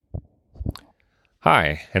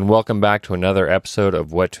Hi, and welcome back to another episode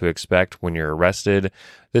of What to Expect When You're Arrested.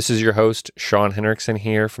 This is your host, Sean Hendrickson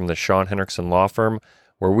here from the Sean Hendrickson Law Firm,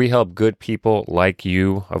 where we help good people like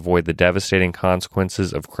you avoid the devastating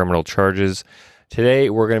consequences of criminal charges.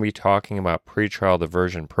 Today, we're going to be talking about pretrial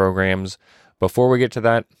diversion programs. Before we get to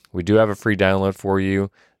that, we do have a free download for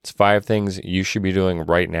you. It's 5 things you should be doing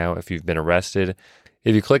right now if you've been arrested.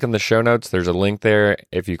 If you click on the show notes, there's a link there.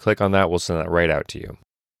 If you click on that, we'll send that right out to you.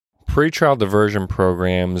 Pretrial diversion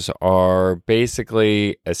programs are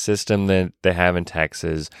basically a system that they have in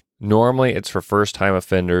Texas. Normally, it's for first-time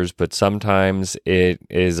offenders, but sometimes it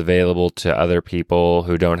is available to other people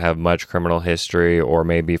who don't have much criminal history or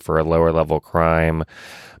maybe for a lower-level crime.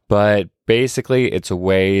 But basically, it's a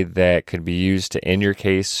way that could be used to end your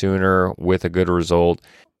case sooner with a good result.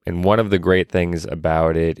 And one of the great things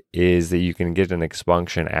about it is that you can get an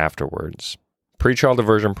expunction afterwards. Pretrial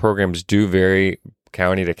diversion programs do vary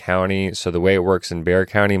county to county, so the way it works in Bexar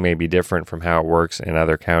County may be different from how it works in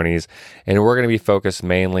other counties, and we're going to be focused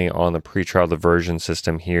mainly on the pretrial diversion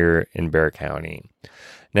system here in Bexar County.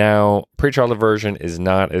 Now, pretrial diversion is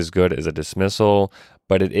not as good as a dismissal,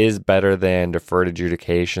 but it is better than deferred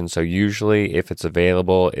adjudication, so usually if it's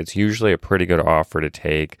available, it's usually a pretty good offer to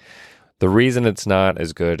take. The reason it's not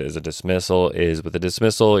as good as a dismissal is with a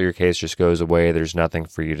dismissal, your case just goes away, there's nothing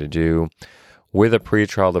for you to do. With a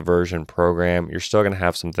pretrial diversion program, you're still going to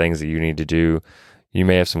have some things that you need to do. You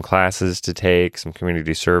may have some classes to take, some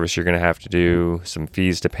community service you're going to have to do, some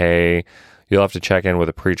fees to pay. You'll have to check in with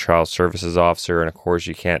a pretrial services officer, and of course,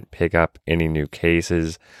 you can't pick up any new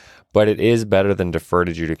cases. But it is better than deferred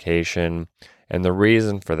adjudication, and the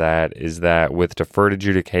reason for that is that with deferred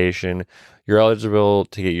adjudication, you're eligible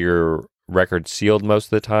to get your record sealed most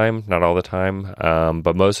of the time, not all the time,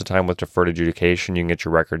 but most of the time with deferred adjudication, you can get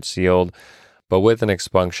your record sealed. But with an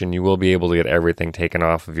expunction, you will be able to get everything taken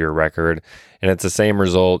off of your record. And it's the same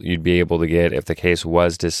result you'd be able to get if the case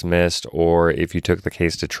was dismissed or if you took the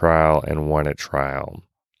case to trial and won at trial.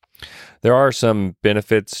 There are some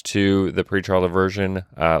benefits to the pretrial diversion.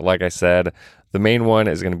 Like I said, the main one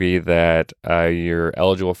is going to be that you're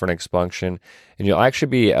eligible for an expunction, and you'll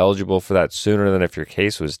actually be eligible for that sooner than if your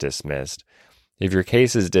case was dismissed. If your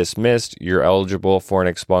case is dismissed, you're eligible for an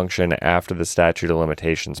expunction after the statute of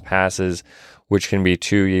limitations passes, which can be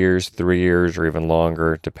 2 years, 3 years, or even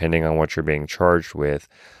longer, depending on what you're being charged with.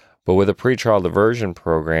 But with a pretrial diversion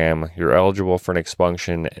program, you're eligible for an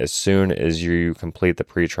expunction as soon as you complete the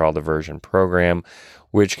pretrial diversion program,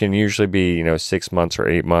 which can usually be, 6 months or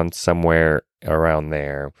 8 months, somewhere around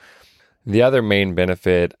there. The other main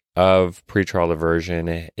benefit of pretrial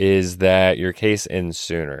diversion is that your case ends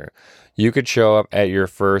sooner. You could show up at your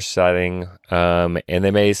first setting, and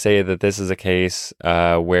they may say that this is a case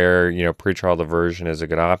where, pretrial diversion is a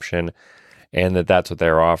good option, and that's what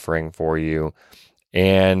they're offering for you.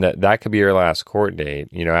 And that could be your last court date.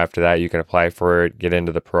 After that, you can apply for it, get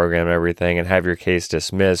into the program and everything, and have your case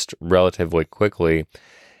dismissed relatively quickly,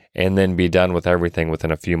 and then be done with everything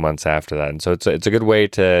within a few months after that. And so it's a good way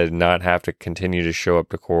to not have to continue to show up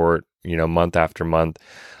to court, month after month,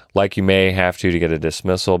 like you may have to get a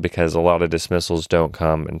dismissal, because a lot of dismissals don't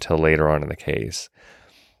come until later on in the case.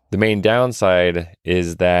 The main downside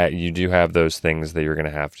is that you do have those things that you're going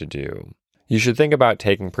to have to do. You should think about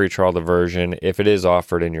taking pretrial diversion if it is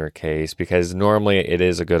offered in your case, because normally it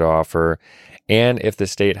is a good offer, and if the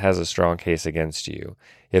state has a strong case against you.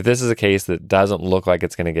 If this is a case that doesn't look like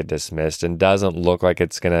it's going to get dismissed and doesn't look like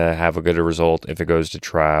it's going to have a good result if it goes to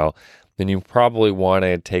trial, then you probably want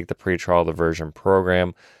to take the pretrial diversion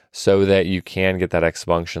program so that you can get that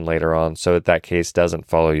expunction later on, so that case doesn't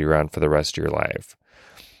follow you around for the rest of your life.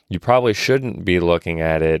 You probably shouldn't be looking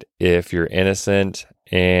at it if you're innocent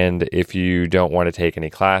and if you don't want to take any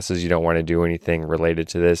classes, you don't want to do anything related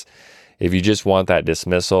to this. If you just want that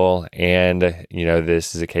dismissal and,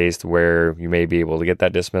 this is a case where you may be able to get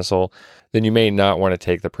that dismissal, then you may not want to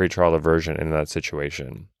take the pretrial diversion in that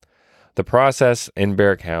situation. The process in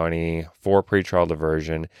Bexar County for pretrial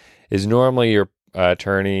diversion is normally your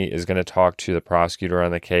attorney is going to talk to the prosecutor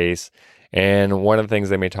on the case, and one of the things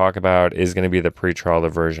they may talk about is going to be the pretrial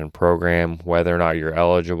diversion program, whether or not you're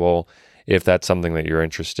eligible, if that's something that you're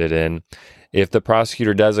interested in. If the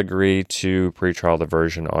prosecutor does agree to pretrial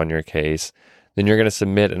diversion on your case, then you're going to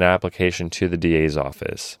submit an application to the DA's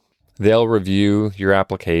office. They'll review your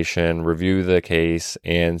application, review the case,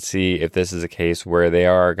 and see if this is a case where they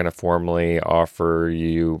are going to formally offer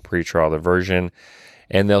you pretrial diversion.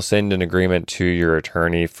 And they'll send an agreement to your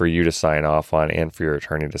attorney for you to sign off on and for your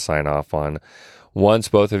attorney to sign off on. Once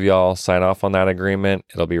both of y'all sign off on that agreement,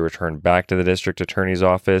 it'll be returned back to the district attorney's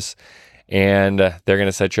office, and they're going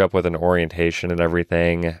to set you up with an orientation and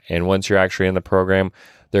everything. And once you're actually in the program,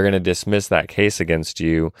 they're going to dismiss that case against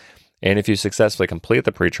you. And if you successfully complete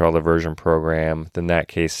the pretrial diversion program, then that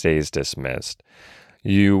case stays dismissed.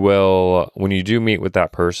 You will, when you do meet with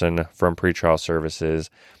that person from pretrial services,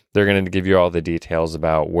 they're going to give you all the details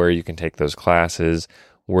about where you can take those classes,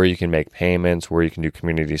 where you can make payments, where you can do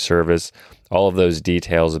community service, all of those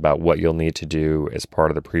details about what you'll need to do as part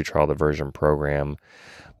of the pretrial diversion program.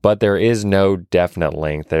 But there is no definite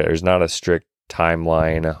length. There's not a strict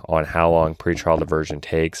timeline on how long pretrial diversion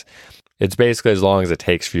takes. It's basically as long as it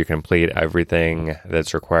takes for you to complete everything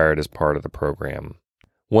that's required as part of the program.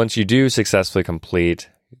 Once you do successfully complete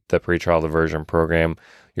the pretrial diversion program,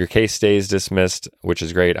 your case stays dismissed, which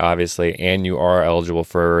is great, obviously, and you are eligible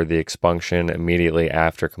for the expunction immediately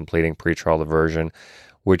after completing pretrial diversion,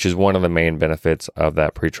 which is one of the main benefits of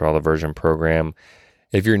that pretrial diversion program.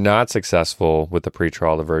 If you're not successful with the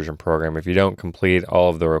pretrial diversion program, if you don't complete all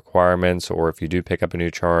of the requirements, or if you do pick up a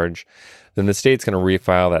new charge, then the state's going to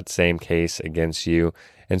refile that same case against you.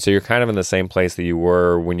 And so you're kind of in the same place that you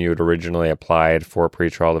were when you had originally applied for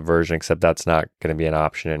pretrial diversion, except that's not going to be an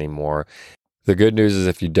option anymore. The good news is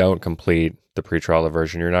if you don't complete the pretrial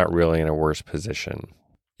diversion, you're not really in a worse position.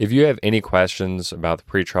 If you have any questions about the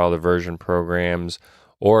pretrial diversion programs,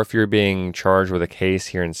 or if you're being charged with a case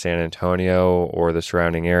here in San Antonio or the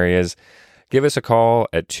surrounding areas, give us a call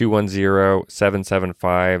at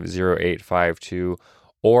 210-775-0852,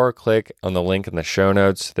 or click on the link in the show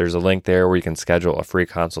notes. There's a link there where you can schedule a free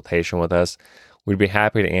consultation with us. We'd be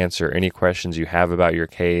happy to answer any questions you have about your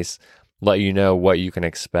case, let you know what you can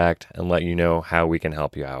expect, and let you know how we can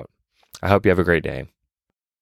help you out. I hope you have a great day.